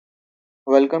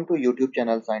Welcome to YouTube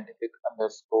channel scientific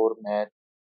underscore math.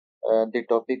 The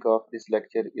topic of this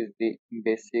lecture is the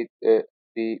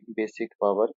basic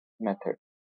power method.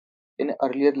 In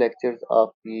earlier lectures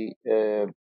of the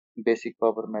basic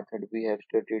power method, we have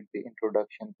studied the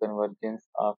introduction convergence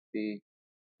of the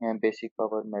basic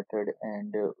power method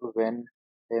and when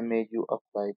may you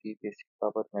apply the basic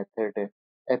power method,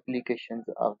 applications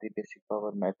of the basic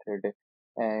power method,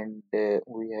 and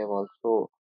we have also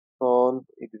solved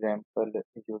example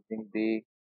using the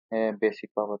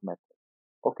basic power method.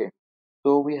 Okay,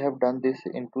 so we have done this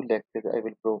in two lectures. I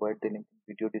will provide the link in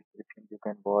video description. You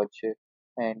can watch.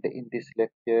 And in this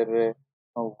lecture,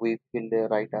 we will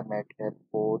write a Matlab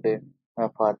code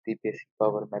for the basic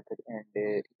power method,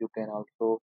 and you can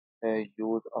also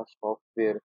use a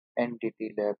software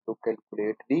entity lab to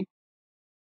calculate the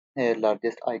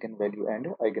largest eigenvalue and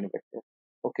eigenvector.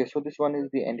 Okay, so this one is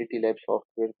the entity lab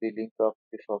software. The link of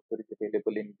the software is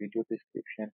available in video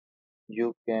description.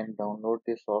 You can download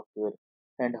the software,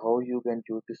 and how you can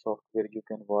use the software, you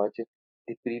can watch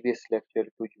the previous lecture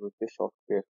to use the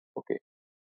software. Okay,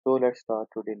 so let's start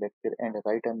today's lecture and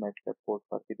write a MATLAB code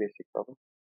for the basic power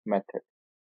method.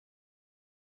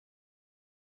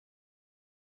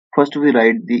 First we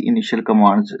write the initial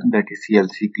commands, that is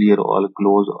CLC, clear all,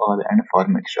 close all, and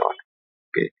format short.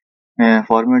 Okay,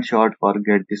 format short for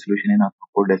get the solution in upper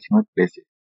four decimal places.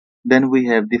 Then we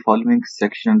have the following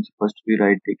sections. First we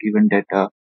write the given data,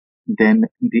 then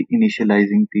the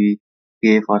initializing the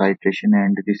k for iteration,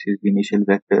 and this is the initial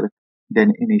vector,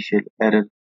 then initial error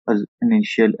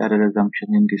assumption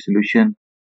in the solution,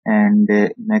 and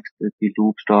next the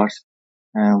loop starts,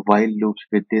 while loops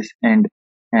with this end,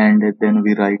 and then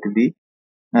we write the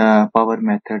power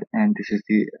method, and this is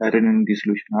the error in the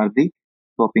solution or the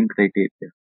stopping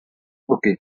criteria.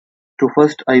 Okay, so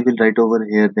first I will write over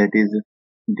here, that is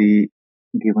the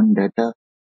given data.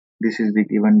 This is the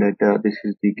given data. This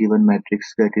is the given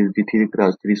matrix, that is the 3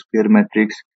 cross 3 square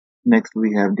matrix. Next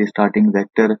we have the starting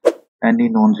vector, any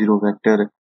non-zero vector.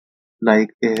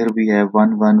 Like here we have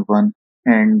 1 1 1,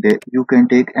 and you can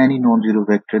take any non-zero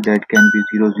vector that can be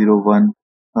 0 0 1,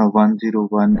 1 0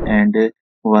 1, and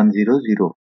 1 0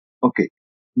 0. Okay.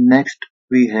 Next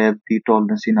we have the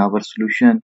tolerance in our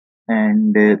solution,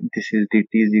 and this is the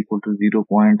t is equal to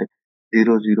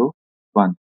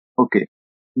 0.001. Okay.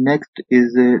 Next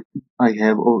is I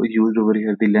have used over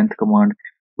here the length command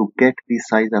to get the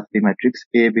size of the matrix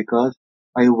A, because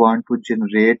I want to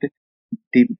generate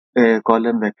the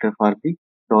column vector for the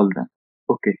tolerance.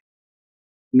 Okay.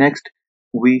 Next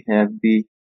we have the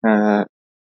uh,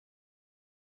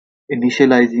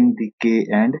 initializing the k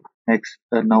and x.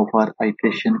 Now for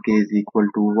iteration k is equal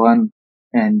to 1,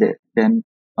 and then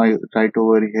I write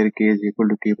over here k is equal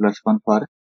to k plus 1 for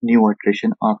new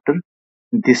iteration after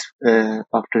this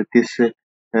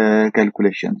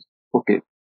calculations. Okay.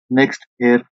 Next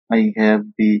here I have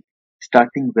the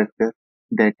starting vector,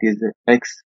 that is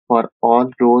x for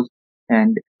all rows,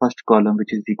 and first column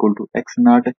which is equal to x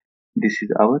naught. This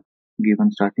is our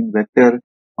given starting vector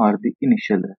or the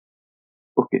initial.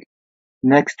 Okay.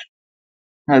 Next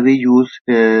we use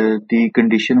the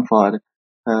condition for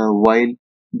while.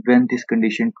 When this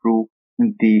condition true,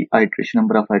 the iteration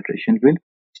number of iteration will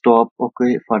stop.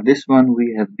 Okay, for this one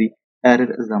we have the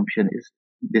error assumption is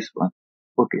this one.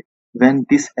 Okay, when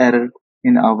this error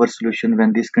in our solution,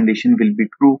 when this condition will be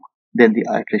true, then the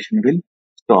iteration will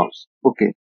stops.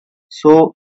 Okay,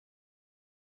 so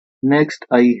next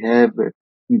I have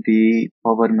the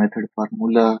power method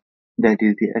formula, that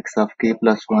is the x of k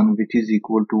plus 1, which is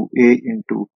equal to a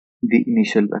into the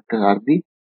initial vector or the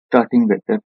starting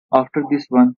vector. After this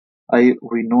one,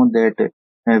 we know that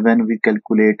when we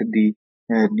calculate the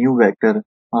new vector,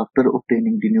 after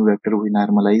obtaining the new vector, we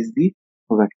normalize the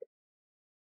vector.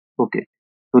 Okay,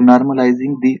 so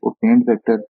normalizing the obtained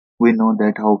vector, we know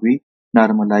that how we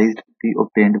normalized the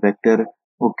obtained vector.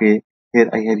 Okay, here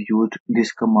I have used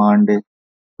this command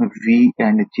v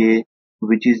and j,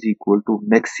 which is equal to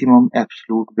maximum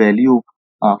absolute value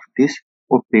of this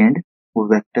obtained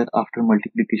vector after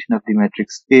multiplication of the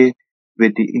matrix A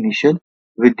with the initial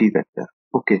with the vector.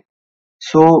 Okay,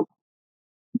 so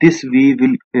this v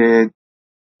will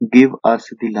give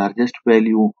us the largest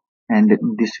value, and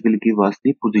this will give us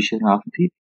the position of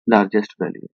the largest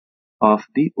value of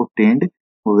the obtained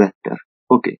vector.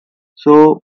 Okay,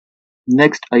 so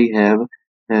next I have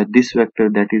this vector,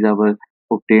 that is our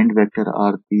obtained vector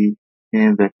or the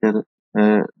vector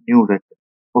new vector.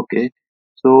 Okay,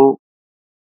 so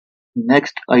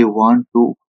next uh,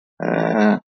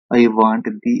 I want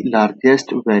the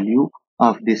largest value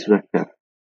of this vector.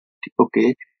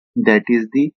 Okay, that is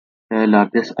the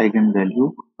largest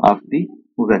eigenvalue of the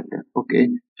vector. Okay,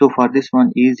 so for this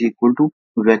one is equal to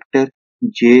vector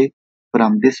j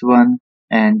from this one,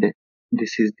 and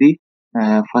this is the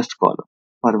first column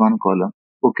for one column.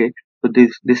 Okay, so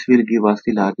this will give us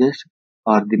the largest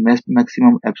or the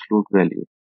maximum absolute value.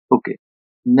 Okay,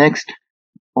 next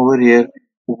over here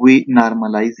we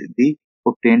normalize the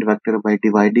obtained vector by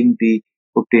dividing the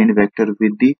obtained vector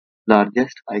with the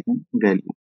largest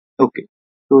eigenvalue. Okay,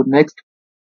 so next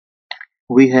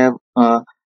we have a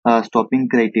stopping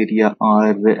criteria or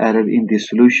error in the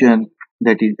solution,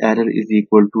 that is error is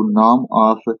equal to norm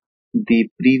of the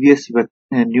previous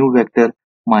new vector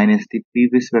minus the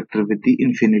previous vector with the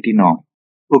infinity norm.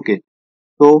 Okay,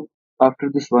 so after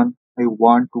this one I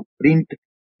want to print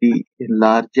the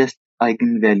largest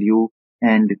eigenvalue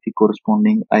and the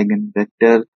corresponding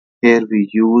eigenvector. Here we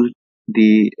use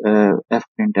the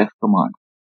fprintf command.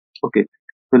 Okay,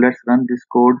 so let's run this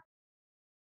code,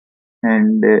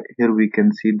 and here we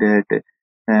can see that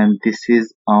this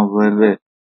is our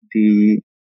the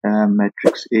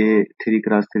matrix A 3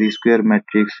 cross 3 square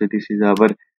matrix. So this is our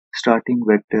starting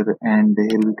vector, and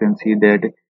here we can see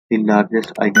that the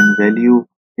largest eigenvalue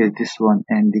is this one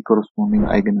and the corresponding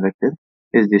eigenvector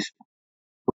is this one.